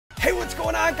Hey, what's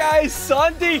going on, guys?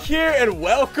 Sunday here, and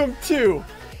welcome to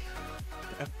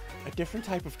a different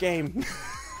type of game.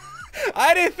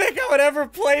 I didn't think I would ever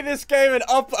play this game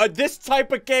and this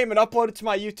type of game and upload it to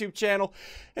my YouTube channel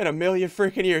in a million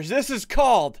freaking years. This is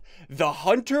called The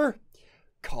Hunter,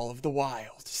 Call of the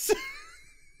Wilds.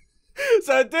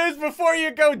 So, dudes, before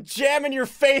you go jamming your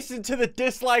face into the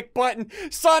dislike button,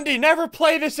 Sunday, never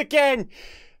play this again.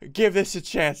 Give this a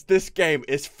chance. This game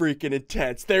is freaking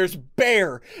intense. There's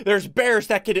bears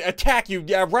that can attack you,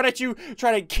 run at you,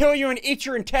 try to kill you and eat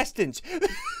your intestines.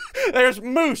 There's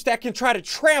moose that can try to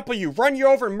trample you, run you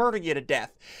over and murder you to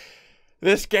death.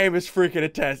 This game is freaking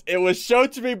intense. It was shown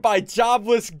to me by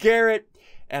Jobless Garrett,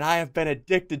 and I have been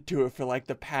addicted to it for like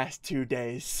the past 2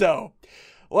 days. So,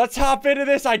 let's hop into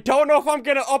this. I don't know if I'm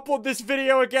going to upload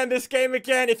this game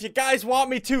again. If you guys want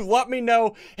me to, let me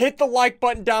know. Hit the like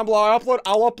button down below.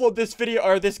 I'll upload this video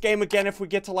or this game again if we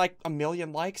get to like 1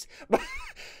 million likes. But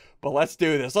let's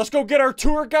do this. Let's go get our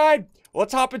tour guide.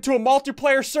 Let's hop into a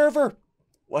multiplayer server.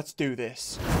 Let's do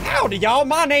this. Howdy, y'all.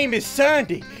 My name is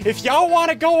Sunday. If y'all want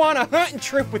to go on a hunting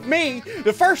trip with me,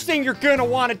 the first thing you're going to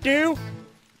want to do,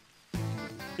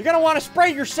 you're going to want to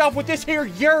spray yourself with this here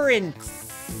urine.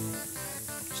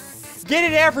 Get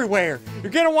it everywhere.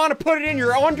 You're going to want to put it in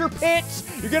your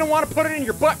underpits. You're going to want to put it in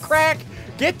your butt crack.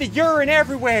 Get the urine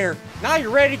everywhere. Now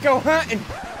you're ready to go hunting.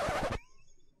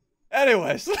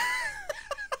 Anyways,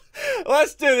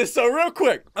 let's do this. So real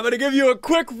quick, I'm going to give you a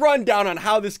quick rundown on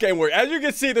how this game works. As you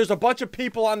can see, there's a bunch of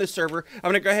people on the server.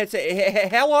 I'm going to go ahead and say, hey,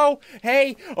 hello,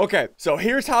 hey. Okay, so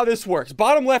here's how this works.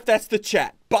 Bottom left, that's the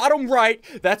chat. Bottom right,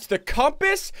 that's the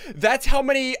compass. That's how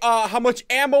much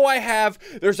ammo I have.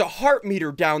 There's a heart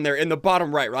meter down there in the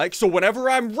bottom right? So whenever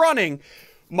I'm running,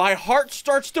 my heart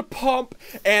starts to pump,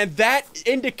 and that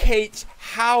indicates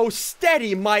how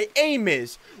steady my aim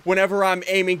is whenever I'm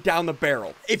aiming down the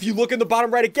barrel. If you look in the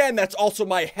bottom right again, that's also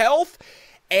my health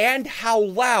and how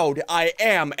loud I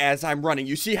am as I'm running.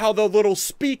 You see how the little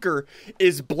speaker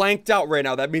is blanked out right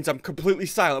now? That means I'm completely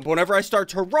silent. But whenever I start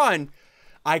to run,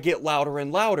 I get louder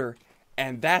and louder,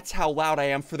 and that's how loud I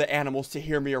am for the animals to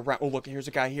hear me around. Oh, look, here's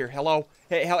a guy here. Hello?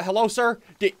 Hey, hello, sir?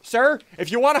 Sir,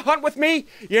 if you want to hunt with me,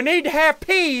 you need to have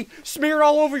pee smeared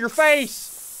all over your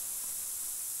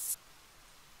face.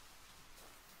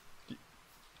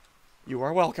 You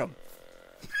are welcome.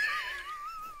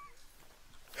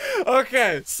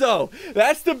 Okay, so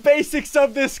that's the basics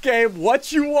of this game.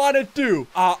 What you want to do,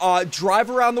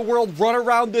 drive around the world, run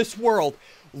around this world,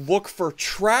 look for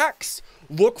tracks.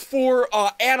 Look for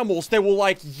animals that will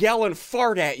like yell and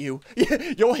fart at you.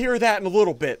 You'll hear that in a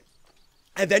little bit.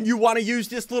 And then you want to use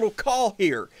this little call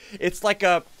here. It's like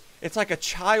a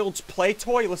child's play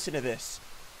toy. Listen to this.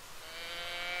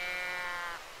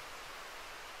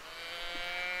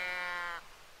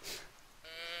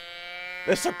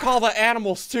 This will call the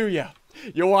animals to you.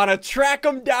 You want to track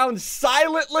them down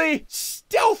silently,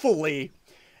 stealthily,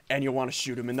 and you want to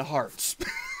shoot them in the hearts.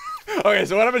 Okay,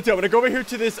 so what I'm going to do, I'm going to go over here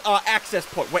to this access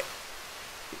point. Wait,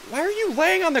 why are you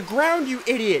laying on the ground, you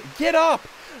idiot? Get up.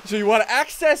 So you want to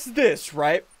access this,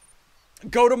 right?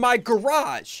 Go to my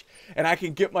garage, and I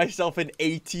can get myself an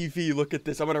ATV. Look at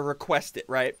this. I'm going to request it,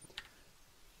 right?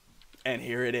 And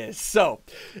here it is. So,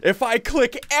 if I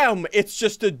click M, it's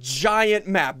just a giant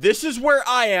map. This is where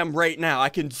I am right now. I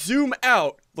can zoom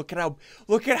out.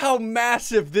 Look at how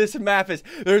massive this map is.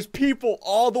 There's people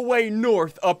all the way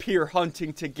north up here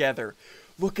hunting together.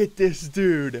 Look at this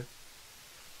dude.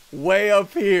 Way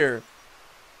up here.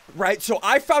 Right, so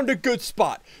I found a good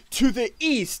spot. To the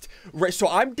east, right, so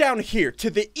I'm down here. To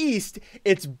the east,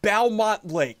 it's Belmont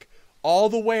Lake. All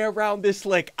the way around this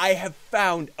lake, I have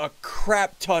found a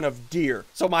crap ton of deer.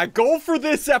 So my goal for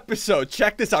this episode,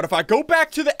 check this out. If I go back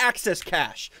to the access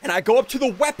cache and I go up to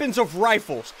the weapons of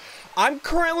rifles, I'm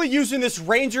currently using this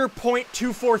Ranger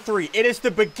 .243. It is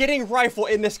the beginning rifle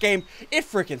in this game. It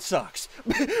freaking sucks.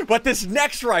 But this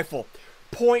next rifle,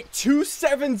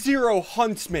 .270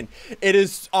 Huntsman.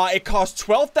 It costs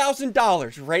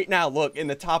 $12,000 right now. Look, in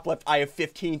the top left, I have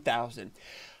 $15,000.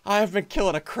 I have been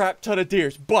killing a crap ton of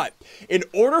deers, but in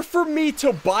order for me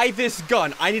to buy this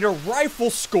gun, I need a rifle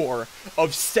score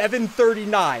of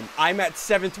 739. I'm at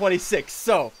 726,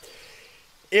 so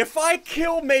if I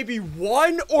kill maybe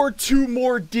 1 or 2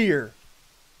 more deer,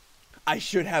 I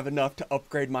should have enough to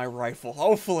upgrade my rifle.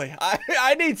 Hopefully.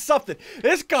 I need something.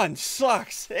 This gun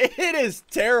sucks. It is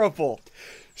terrible.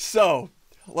 So,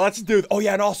 let's do. Oh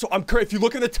yeah, and also if you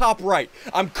look in the top right,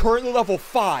 I'm currently level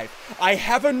 5. I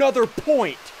have another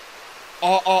point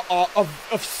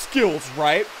of skills,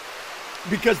 right?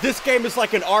 Because this game is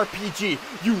like an RPG.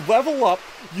 You level up,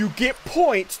 you get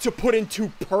points to put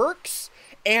into perks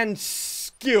and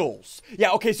skills.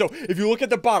 Yeah, okay, so if you look at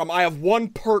the bottom, I have 1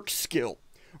 perk skill,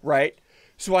 right?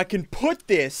 So I can put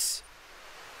this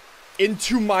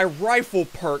into my rifle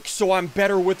perk so I'm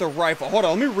better with a rifle. Hold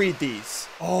on, let me read these.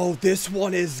 Oh, this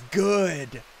one is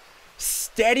good.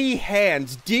 Steady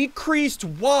hands, decreased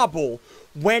wobble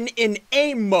when in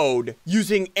aim mode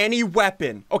using any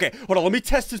weapon. Okay, hold on, let me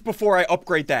test this before I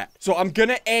upgrade that. So I'm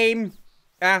gonna aim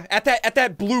at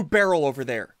that blue barrel over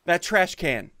there, that trash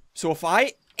can. So if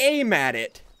I aim at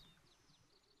it,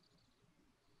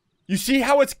 you see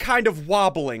how it's kind of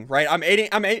wobbling, right?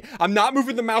 I'm not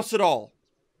moving the mouse at all.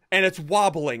 And it's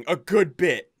wobbling a good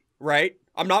bit, right?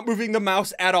 I'm not moving the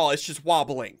mouse at all. It's just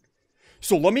wobbling.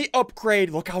 So let me upgrade.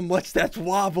 Look how much that's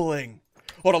wobbling.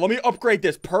 Hold on, let me upgrade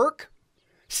this. Perk,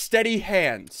 steady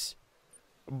hands.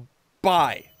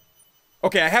 Buy.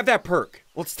 Okay, I have that perk.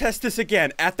 Let's test this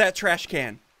again at that trash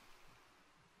can.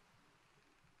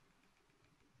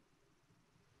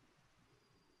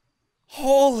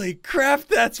 Holy crap,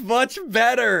 that's much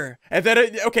better. And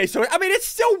then, okay, so, I mean, it's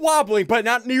still wobbling, but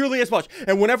not nearly as much.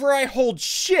 And whenever I hold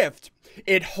shift,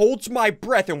 it holds my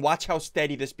breath. And watch how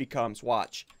steady this becomes.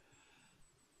 Watch.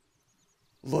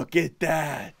 Look at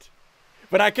that.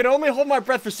 But I can only hold my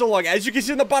breath for so long. As you can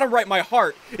see in the bottom right, my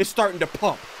heart is starting to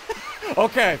pump.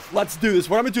 Okay, let's do this.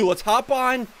 What I'm gonna do, let's hop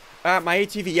on my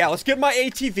ATV. Yeah, let's get my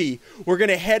ATV. We're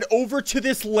gonna head over to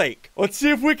this lake. Let's see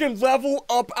if we can level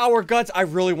up our guns. I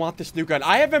really want this new gun.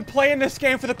 I have been playing this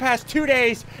game for the past 2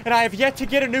 days, and I have yet to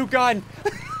get a new gun.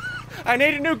 I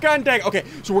need a new gun, dang. Okay,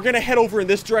 so we're gonna head over in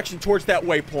this direction towards that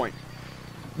waypoint.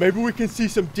 Maybe we can see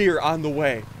some deer on the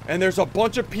way. And there's a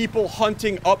bunch of people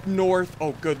hunting up north.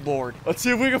 Oh, good lord. Let's see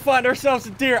if we can find ourselves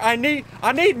a deer. I need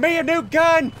me a new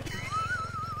gun. What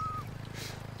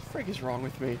the frick is wrong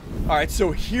with me? All right,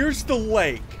 so here's the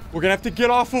lake. We're gonna have to get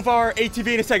off of our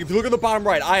ATV in a second. If you look at the bottom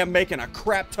right, I am making a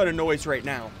crap ton of noise right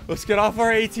now. Let's get off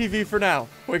our ATV for now.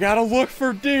 We gotta look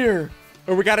for deer,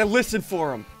 or we gotta listen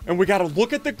for them. And we gotta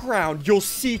look at the ground. You'll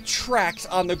see tracks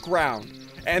on the ground,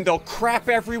 and they'll crap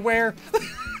everywhere.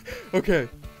 Okay.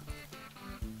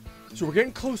 So we're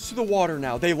getting close to the water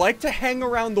now. They like to hang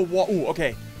around the water. Ooh,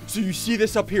 okay. So you see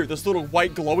this up here, this little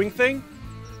white glowing thing?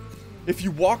 If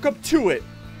you walk up to it,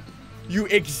 you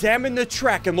examine the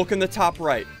track and look in the top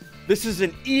right. This is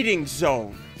an eating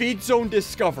zone. Feed zone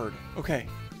discovered. Okay.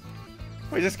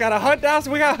 We just gotta hunt down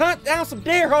some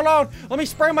deer. Hold on. Let me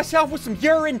spray myself with some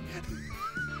urine.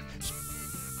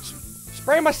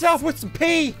 Spray myself with some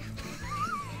pee.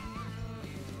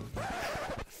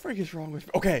 What the frick is wrong with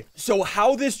me? Okay, so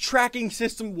how this tracking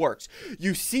system works.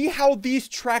 You see how these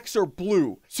tracks are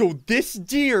blue. So this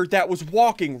deer that was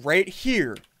walking right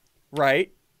here,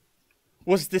 right,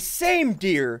 was the same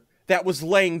deer that was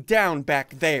laying down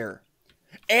back there.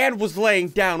 And was laying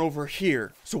down over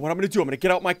here. So what I'm gonna do, I'm gonna get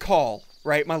out my call,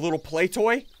 right, my little play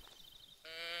toy.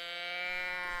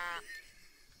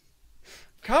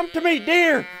 Come to me,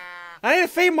 deer. I need to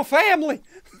feed my family.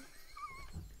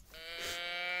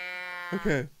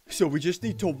 Okay, so we just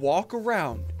need to walk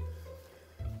around.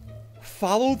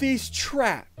 Follow these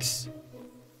tracks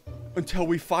until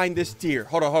we find this deer.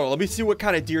 Hold on. Let me see what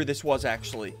kind of deer this was,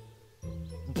 actually.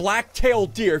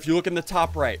 Black-tailed deer, if you look in the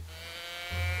top right.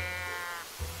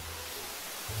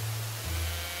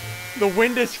 The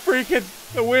wind is freaking...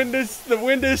 The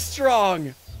wind is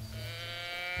strong.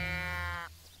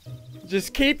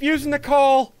 Just keep using the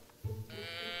call.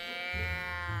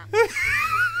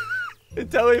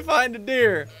 Until we find a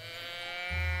deer.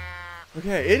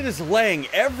 Okay, it is laying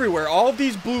everywhere. All of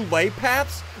these blue lay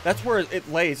paths, that's where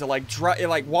it lays. It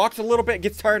like walks a little bit,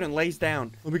 gets tired, and lays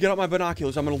down. Let me get out my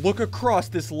binoculars. I'm gonna look across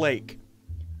this lake.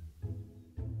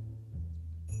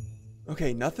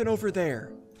 Okay, nothing over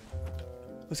there.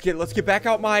 Let's get back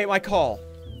out my call.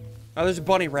 Oh, there's a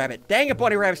bunny rabbit. Dang it,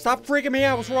 bunny rabbit. Stop freaking me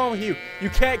out. What's wrong with you? You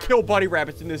can't kill bunny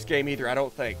rabbits in this game either, I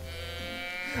don't think.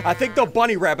 I think the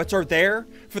bunny rabbits are there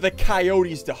for the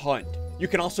coyotes to hunt. You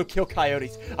can also kill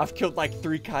coyotes. I've killed like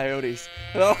 3 coyotes.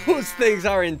 Those things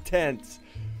are intense.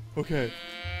 Okay.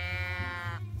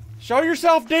 Show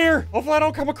yourself, deer. Hopefully I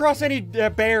don't come across any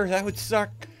bear. That would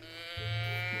suck.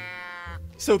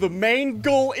 So the main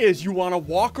goal is you want to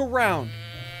walk around.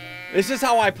 This is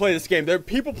how I play this game.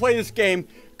 People play this game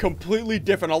completely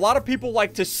different. A lot of people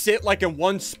like to sit like in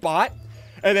one spot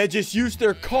and then just use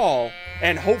their call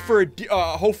and hope for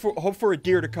a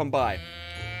deer to come by.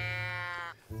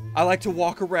 I like to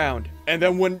walk around, and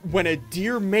then when a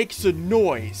deer makes a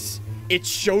noise, it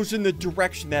shows in the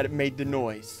direction that it made the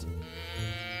noise.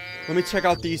 Let me check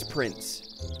out these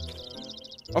prints.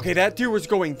 Okay, that deer was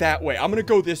going that way. I'm gonna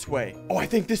go this way. Oh, I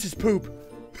think this is poop.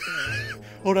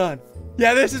 Hold on.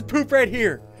 Yeah, this is poop right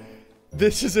here.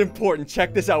 This is important.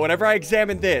 Check this out. Whenever I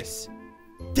examine this,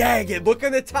 dang it, look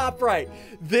in the top right.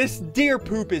 This deer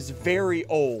poop is very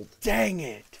old. Dang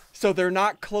it. So they're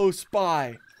not close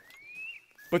by.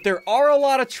 But there are a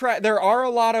lot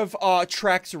of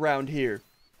tracks around here.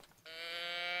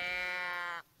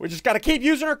 We just gotta keep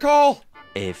using our call.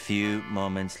 A few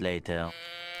moments later.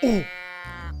 Oh,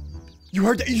 you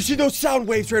heard that? You see those sound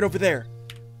waves right over there?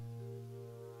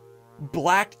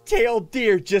 Black-tailed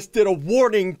deer just did a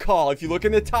warning call, if you look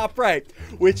in the top right,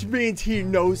 which means he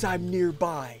knows I'm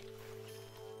nearby.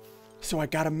 So I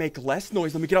gotta make less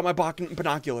noise. Let me get out my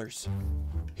binoculars.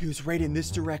 He was right in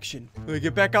this direction. Let me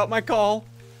get back out my call.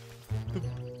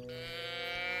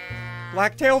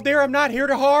 Black-tailed deer, I'm not here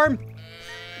to harm.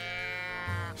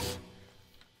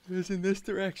 He was in this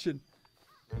direction.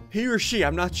 He or she,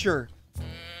 I'm not sure.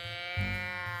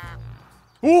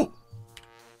 Ooh!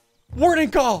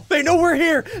 Warning call! They know we're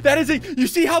here! That is you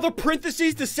see how the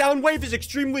parentheses, the sound wave is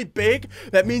extremely big?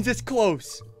 That means it's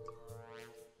close.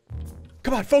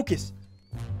 Come on, focus.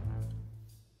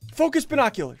 Focus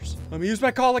binoculars. Let me use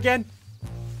my call again.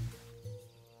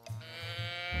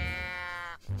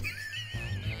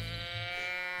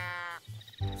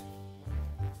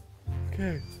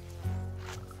 Okay.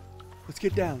 Let's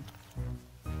get down.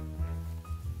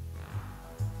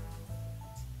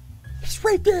 It's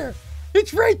right there!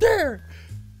 It's right there!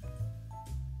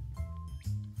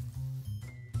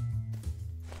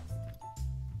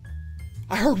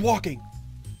 I heard walking.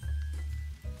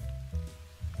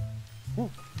 Ooh.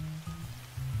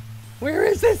 Where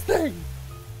is this thing?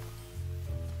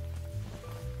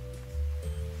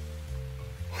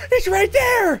 It's right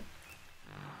there!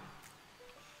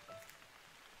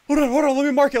 Hold on, let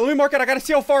me mark it, I gotta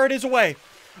see how far it is away.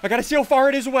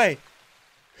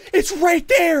 It's right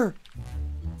there!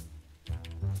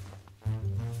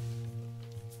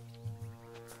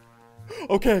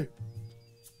 Okay.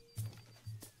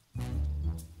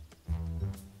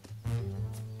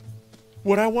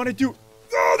 What I want to do...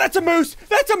 Oh, that's a moose!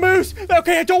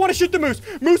 Okay, I don't want to shoot the moose.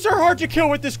 Moose are hard to kill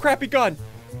with this crappy gun.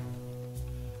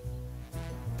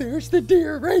 There's the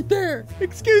deer right there.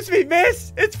 Excuse me,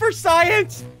 miss. It's for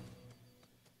science.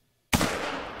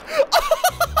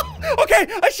 Okay,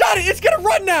 I shot it. It's gonna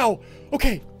run now.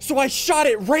 Okay, so I shot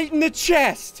it right in the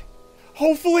chest.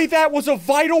 Hopefully that was a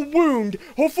vital wound.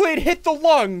 Hopefully it hit the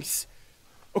lungs.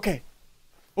 Okay,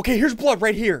 here's blood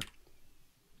right here.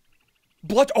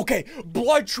 Okay,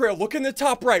 blood trail. Look in the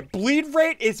top right. Bleed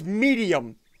rate is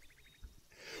medium,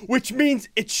 which means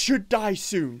it should die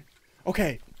soon.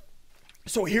 Okay,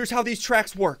 so here's how these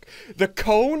tracks work. The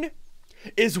cone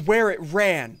is where it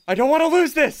ran. I don't want to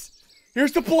lose this.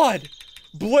 Here's the blood.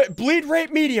 Bleed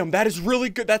rate medium. That is really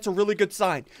good. That's a really good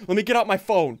sign. Let me get out my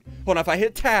phone. Hold on. If I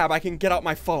hit tab, I can get out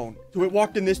my phone. So it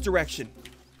walked in this direction.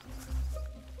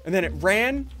 And then it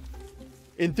ran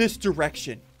in this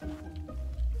direction.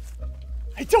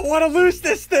 I don't want to lose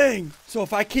this thing. So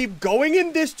if I keep going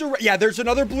in this direction. Yeah, there's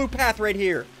another blue path right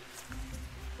here.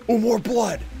 Oh, more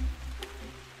blood.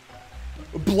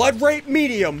 Blood rate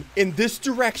medium in this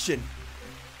direction.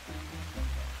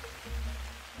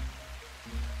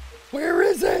 Where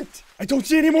is it? I don't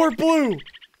see any more blue.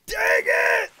 Dang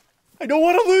it! I don't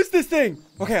want to lose this thing.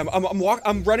 Okay,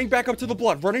 I'm running back up to the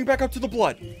blood.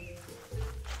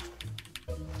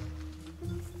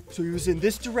 So he was in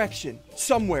this direction.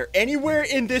 Somewhere. Anywhere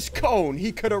in this cone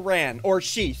he could have ran. Or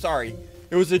she, sorry.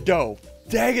 It was a doe.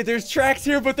 Dang it, there's tracks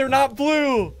here, but they're not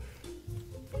blue.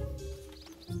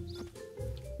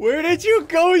 Where did you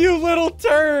go, you little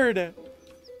turd?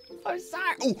 I'm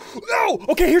sorry. Oh, no!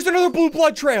 Okay, here's another blue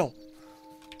blood trail.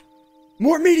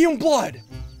 More medium blood.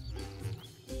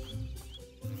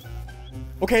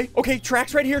 Okay,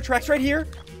 tracks right here,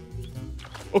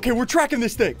 Okay, we're tracking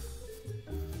this thing.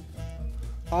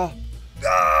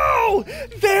 No!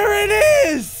 There it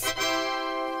is!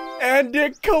 And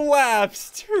it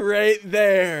collapsed right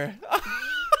there.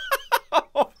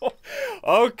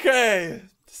 Okay.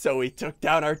 So we took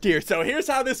down our deer. So here's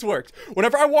how this works.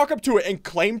 Whenever I walk up to it and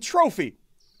claim trophy,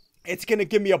 it's gonna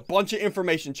give me a bunch of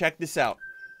information. Check this out.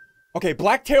 Okay,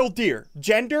 black-tailed deer.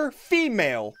 Gender,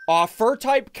 female. Fur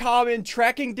type, common.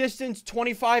 Tracking distance,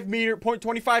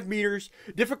 0.25 meters.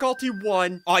 Difficulty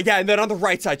 1. Yeah, and then on the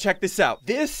right side, check this out.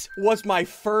 This was my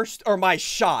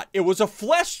shot. It was a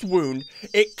flesh wound.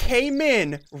 It came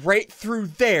in right through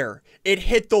there. It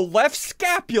hit the left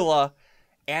scapula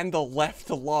and the left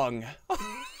lung.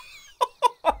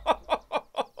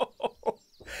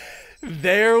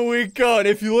 There we go. And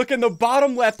if you look in the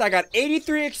bottom left, I got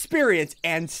 83 experience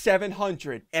and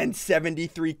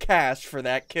 773 cash for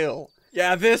that kill.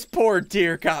 Yeah, this poor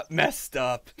deer got messed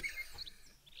up.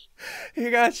 He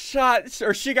got shot,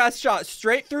 or she got shot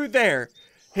straight through there.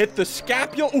 Hit the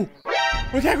scapula. Ooh,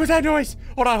 what the heck was that noise?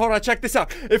 Hold on, check this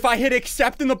out. If I hit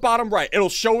accept in the bottom right, it'll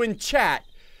show in chat.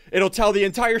 It'll tell the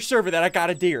entire server that I got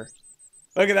a deer.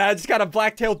 Look at that, I just got a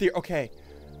black-tailed deer. Okay.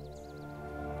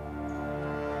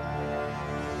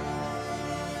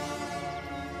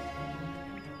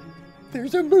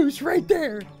 There's a moose right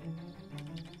there.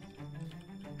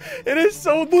 It is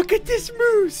so, look at this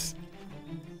moose.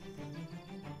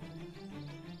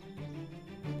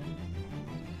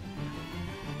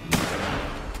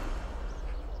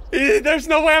 There's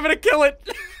no way I'm gonna kill it.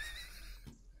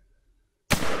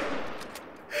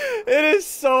 It is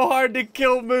so hard to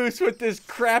kill moose with this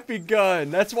crappy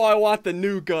gun. That's why I want the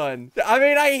new gun. I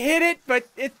mean, I hit it, but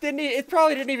it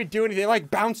probably didn't even do anything. It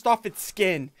like bounced off its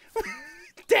skin.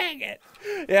 Dang it.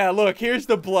 Yeah, look, here's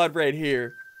the blood right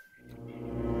here.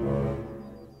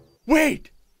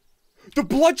 Wait! The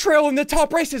blood trail in the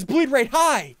top right says bleed rate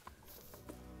high.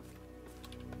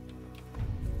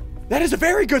 That is a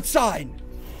very good sign.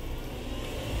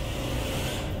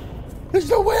 There's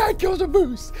no way I killed a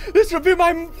moose. This would be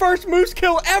my first moose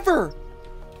kill ever.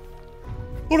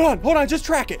 Hold on, just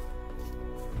track it.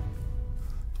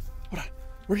 Hold on,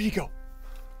 where did he go?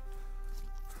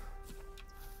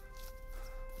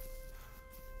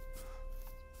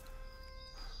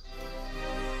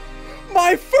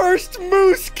 My first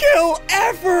moose kill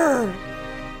ever!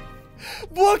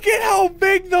 Look at how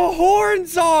big the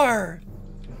horns are!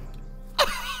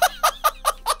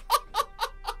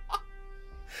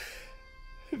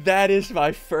 That is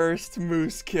my first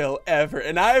moose kill ever,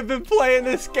 and I have been playing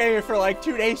this game for like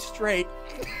 2 days straight.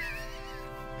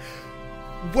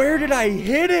 Where did I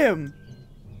hit him?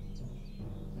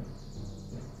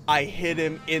 I hit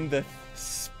him in the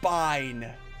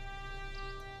spine.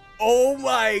 Oh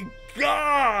my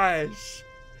gosh!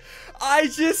 I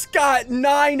just got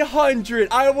 900.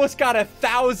 I almost got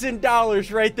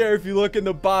 $1,000 right there if you look in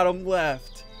the bottom left.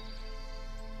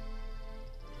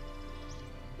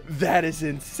 That is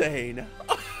insane.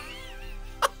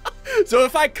 So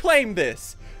if I claim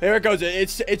this, there it goes.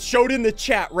 It showed in the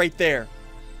chat right there.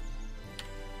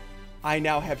 I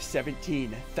now have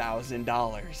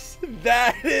 $17,000.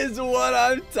 That is what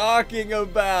I'm talking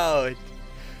about.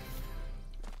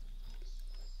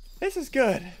 This is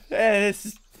good.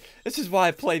 This is why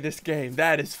I play this game.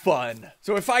 That is fun.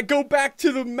 So if I go back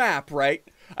to the map, right?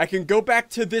 I can go back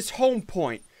to this home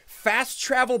point. Fast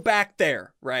travel back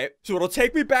there, right? So it'll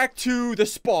take me back to the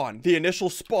spawn, the initial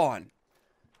spawn.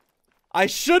 I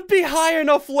should be high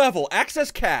enough level.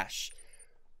 Access cache.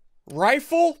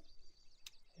 Rifle.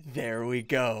 There we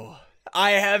go.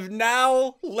 I have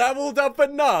now leveled up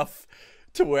enough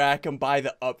to where I can buy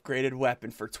the upgraded weapon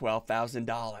for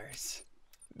 $12,000.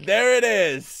 There it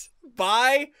is.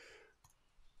 Buy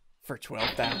for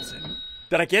 $12,000.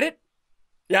 Did I get it?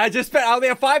 Yeah, I just spent, I only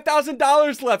have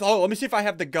 $5,000 left. Oh, let me see if I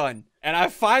have the gun. And I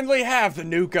finally have the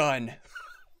new gun.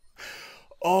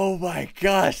 Oh my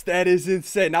gosh, that is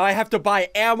insane. Now I have to buy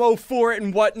ammo for it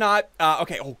and whatnot.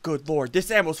 Okay, oh good lord.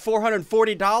 This ammo's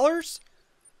 $440?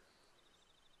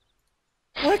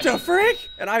 What the frick?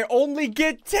 And I only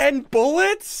get 10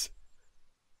 bullets?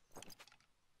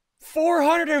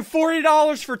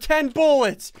 $440 for 10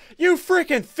 bullets. You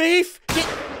freaking thief.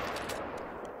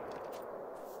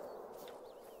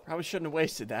 Probably shouldn't have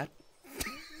wasted that.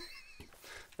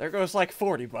 There goes like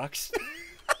 40 bucks.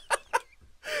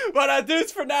 But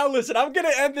dudes, for now, listen, I'm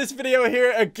gonna end this video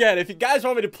here again. If you guys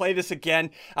want me to play this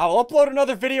again, I'll upload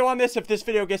another video on this if this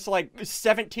video gets to like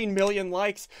 17 million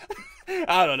likes.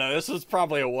 I don't know, this was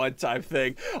probably a one-time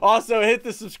thing. Also, hit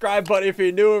the subscribe button if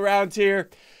you're new around here.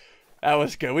 That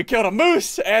was good. We killed a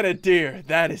moose and a deer.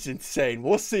 That is insane.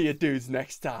 We'll see you dudes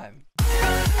next time.